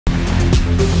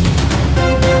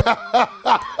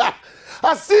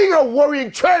I'm seeing a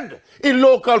worrying trend in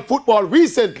local football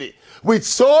recently, with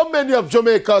so many of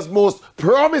Jamaica's most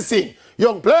promising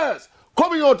young players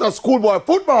coming out of schoolboy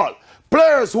football,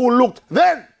 players who looked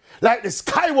then like the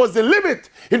sky was the limit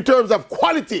in terms of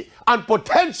quality and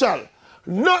potential.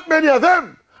 Not many of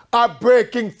them are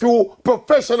breaking through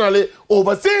professionally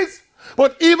overseas.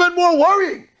 But even more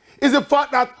worrying is the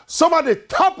fact that some of the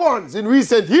top ones in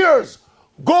recent years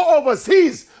go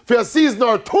overseas for a season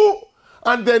or two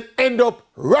and then end up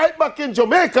right back in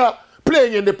Jamaica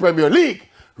playing in the Premier League.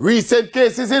 Recent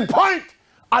cases in point: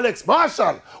 Alex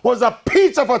Marshall was a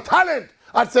peach of a talent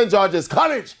at St. George's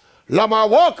College. Lamar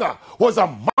Walker was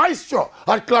a maestro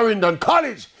at Clarendon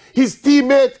College. His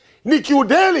teammate Nicky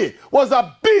Daly was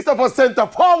a beast of a centre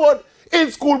forward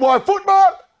in schoolboy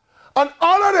football. And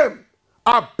all of them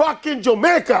are back in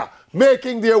Jamaica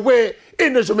making their way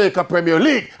in the Jamaica Premier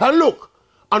League. And look,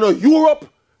 I know Europe,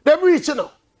 them reaching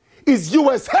now. Is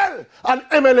USL and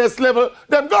MLS level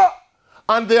them go.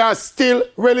 And they are still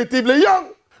relatively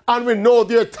young. And we know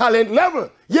their talent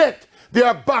level. Yet, they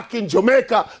are back in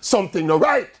Jamaica, something not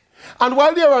right. And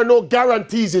while there are no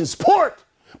guarantees in sport,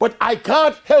 but I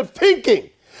can't help thinking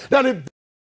that if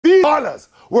these ballers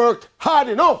worked hard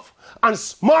enough and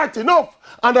smart enough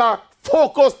and are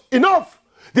focused enough,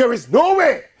 there is no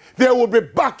way they would be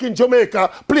back in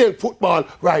Jamaica playing football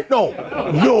right now.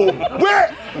 No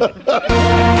way!